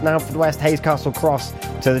closed. Now for the West, Hayes Castle Cross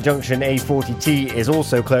to the junction A40T is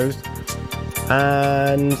also closed.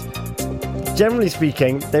 And generally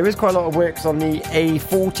speaking, there is quite a lot of works on the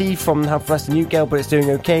A40 from Haverfordwest to Newgale, but it's doing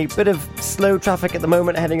okay. Bit of slow traffic at the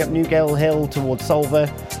moment heading up Newgale Hill towards Solver,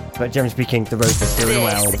 but generally speaking, the roads are doing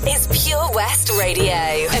well. This is Pure West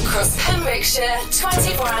Radio, across Pembrokeshire,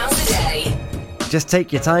 24 hours a day. Just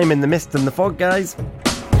take your time in the mist and the fog, guys.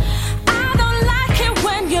 I don't like it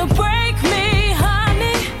when you break me,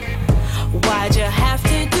 honey. Why'd you have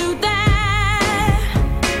to do that?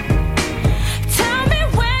 Tell me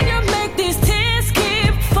when you make these tears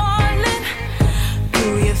keep falling.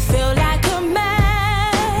 Do you feel like a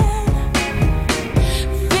man?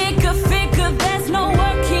 Figure, there's no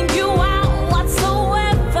working you out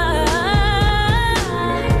whatsoever.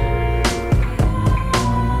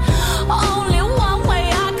 Only one way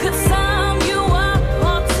I could sum you up.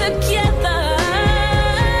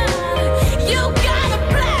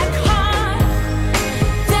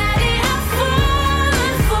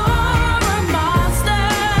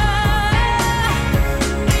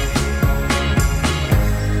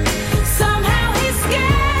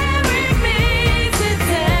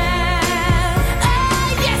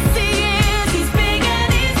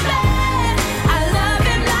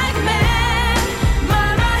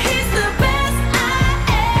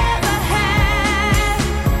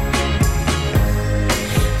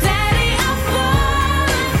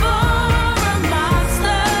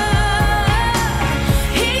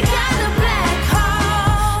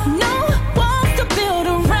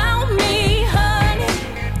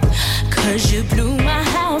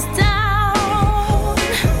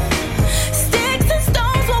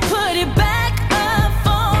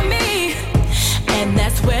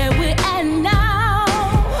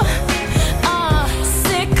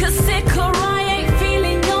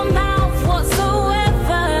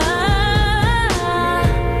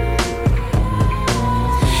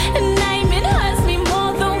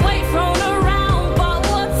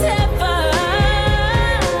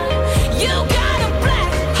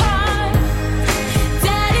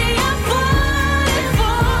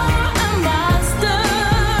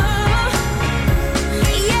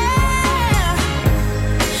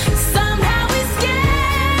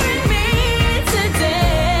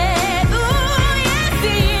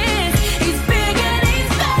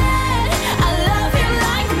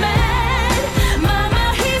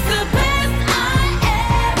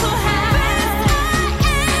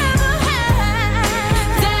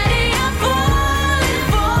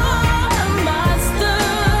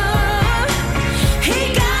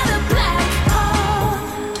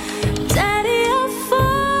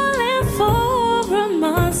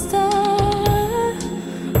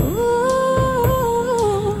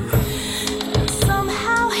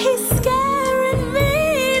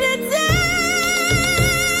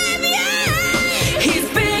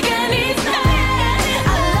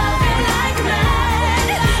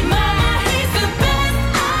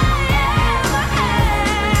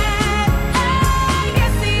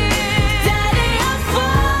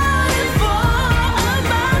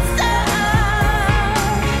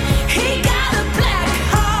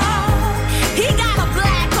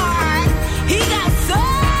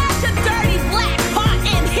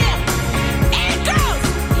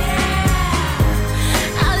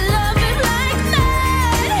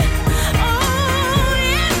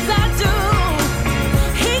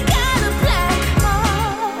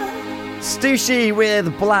 she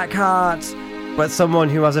with Black Heart. But someone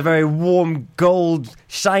who has a very warm, gold,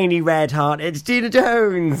 shiny red heart. It's Gina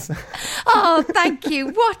Jones. Oh, thank you.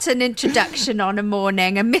 What an introduction on a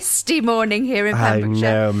morning, a misty morning here in Pembrokeshire.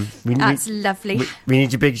 I know. That's lovely. We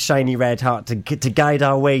need your big, shiny red heart to guide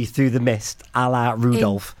our way through the mist, a la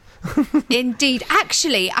Rudolph. Indeed.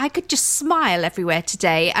 Actually, I could just smile everywhere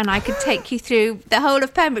today and I could take you through the whole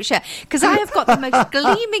of Pembrokeshire because I have got the most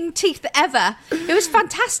gleaming teeth ever. It was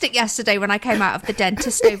fantastic yesterday when I came out of the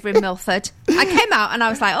dentist over in Milford. I came out and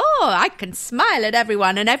I was like, oh, I can smile at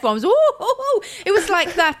everyone, and everyone was, oh. It was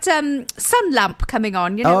like that sun lamp coming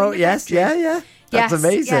on, you know. Oh, yes, yeah. That's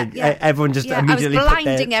amazing. Yeah. Everyone just immediately I was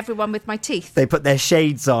blinding everyone with my teeth. They put their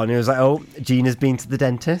shades on. It was like, oh, Gina's been to the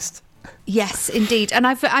dentist. Yes, indeed. And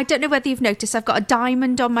I don't know whether you've noticed, I've got a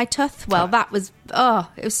diamond on my tooth. Well,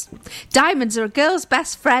 diamonds are a girl's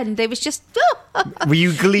best friend. It was just... Were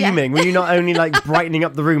you gleaming? Yeah. Were you not only like brightening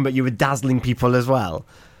up the room, but you were dazzling people as well?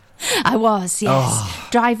 I was, yes. Oh.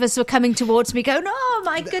 Drivers were coming towards me going, oh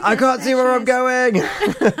my goodness. I can't see where I'm going.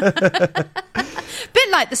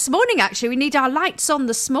 Bit like this morning, actually. We need our lights on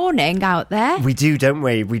this morning out there. We do, don't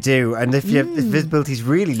we? We do. And if visibility's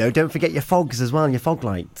really low, don't forget your fogs as well, your fog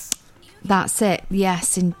lights. That's it.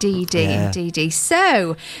 Yes, indeedy.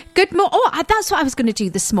 So, good morning. Oh, that's what I was going to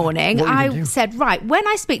do this morning. I said, right, when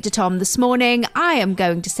I speak to Tom this morning, I am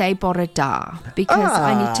going to say Bore da because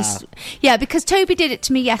I need to... Yeah, because Toby did it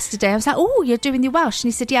to me yesterday. I was like, oh, you're doing the Welsh. And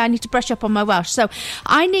he said, yeah, I need to brush up on my Welsh. So,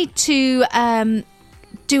 I need to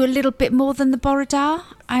do a little bit more than the Bore da.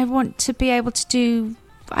 I want to be able to do,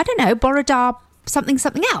 I don't know, Bore da something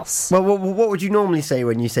else. Well, what would you normally say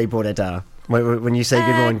when you say Bore da? When you say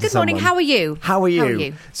good morning to someone. Good morning, how are you? How are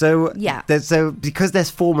you? So, because there's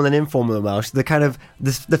formal and informal in Welsh, the kind of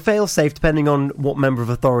the fail-safe, depending on what member of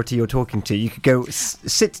authority you're talking to, you could go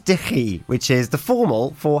sit dichi, which is the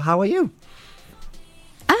formal for how are you?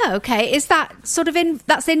 Oh, okay. Is that sort of no,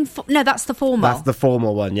 that's the formal. That's the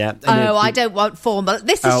formal one, yeah. I don't want formal.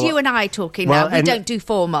 This is you and I talking now. We don't do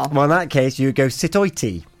formal. Well, in that case, you go sit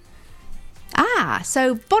oiti.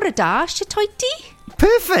 So Bore da, sit oiti?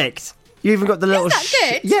 Perfect. You even got the little... Is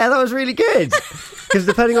that good? Yeah, that was really good. Because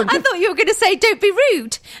depending on... I thought you were going to say, don't be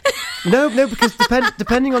rude. No, because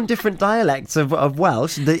depending on different dialects of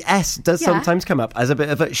Welsh, the S does sometimes come up as a bit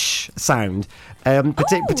of a sh sound,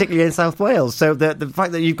 particularly in South Wales. So the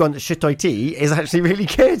fact that you've gone to shitoiti is actually really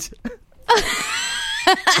good.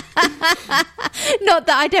 Not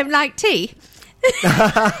that I don't like tea.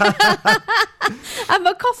 I'm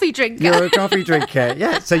a coffee drinker. You're a coffee drinker,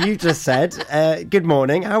 yeah. So you just said, good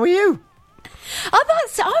morning, how are you? Oh,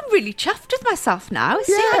 I'm really chuffed with myself now.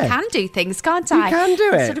 See, I can do things, can't I? You can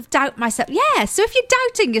do it. Sort of doubt myself. Yeah, so if you're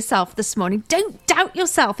doubting yourself this morning, don't doubt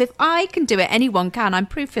yourself. If I can do it, anyone can. I'm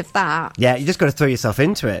proof of that. Yeah, you just got to throw yourself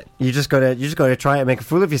into it. You just got to try it and make a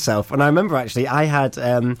fool of yourself. And I remember, actually, I had...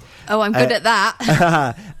 I'm good at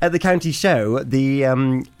that. At the county show,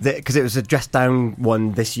 because it was a dressed-down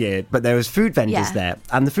one this year, but there was food vendors there.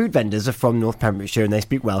 And the food vendors are from North Pembrokeshire and they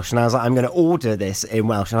speak Welsh. And I was like, I'm going to order this in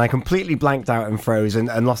Welsh. And I completely blanked out and froze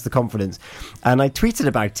and lost the confidence, and I tweeted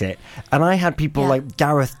about it, and I had people like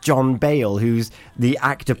Gareth John Bale, who's the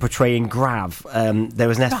actor portraying Grav. There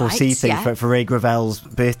was an S4C thing for Ray Gravel's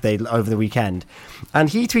birthday over the weekend, and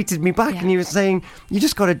he tweeted me back and he was saying, you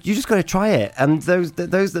just got to try it, and those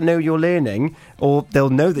that know you're learning, or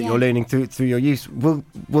they'll know that you're learning through your use,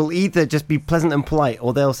 will either just be pleasant and polite,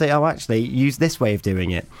 or they'll say, oh, actually use this way of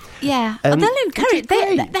doing it. They'll encourage.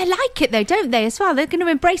 They like it though, don't they, as well? They're going to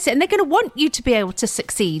embrace it, and they're going to want you to be able to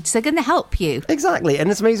succeed, so they're going to help you. Exactly,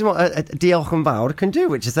 and it's amazing what a diolch yn fawr can do,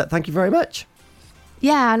 which is that thank you very much.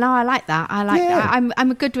 Yeah, no, I like that. that.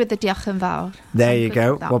 I'm good with the diolch yn fawr. There you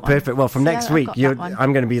go. Well, perfect. Well, from next week,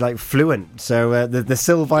 I'm going to be like fluent. So the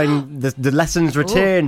Sylvain, the lessons return.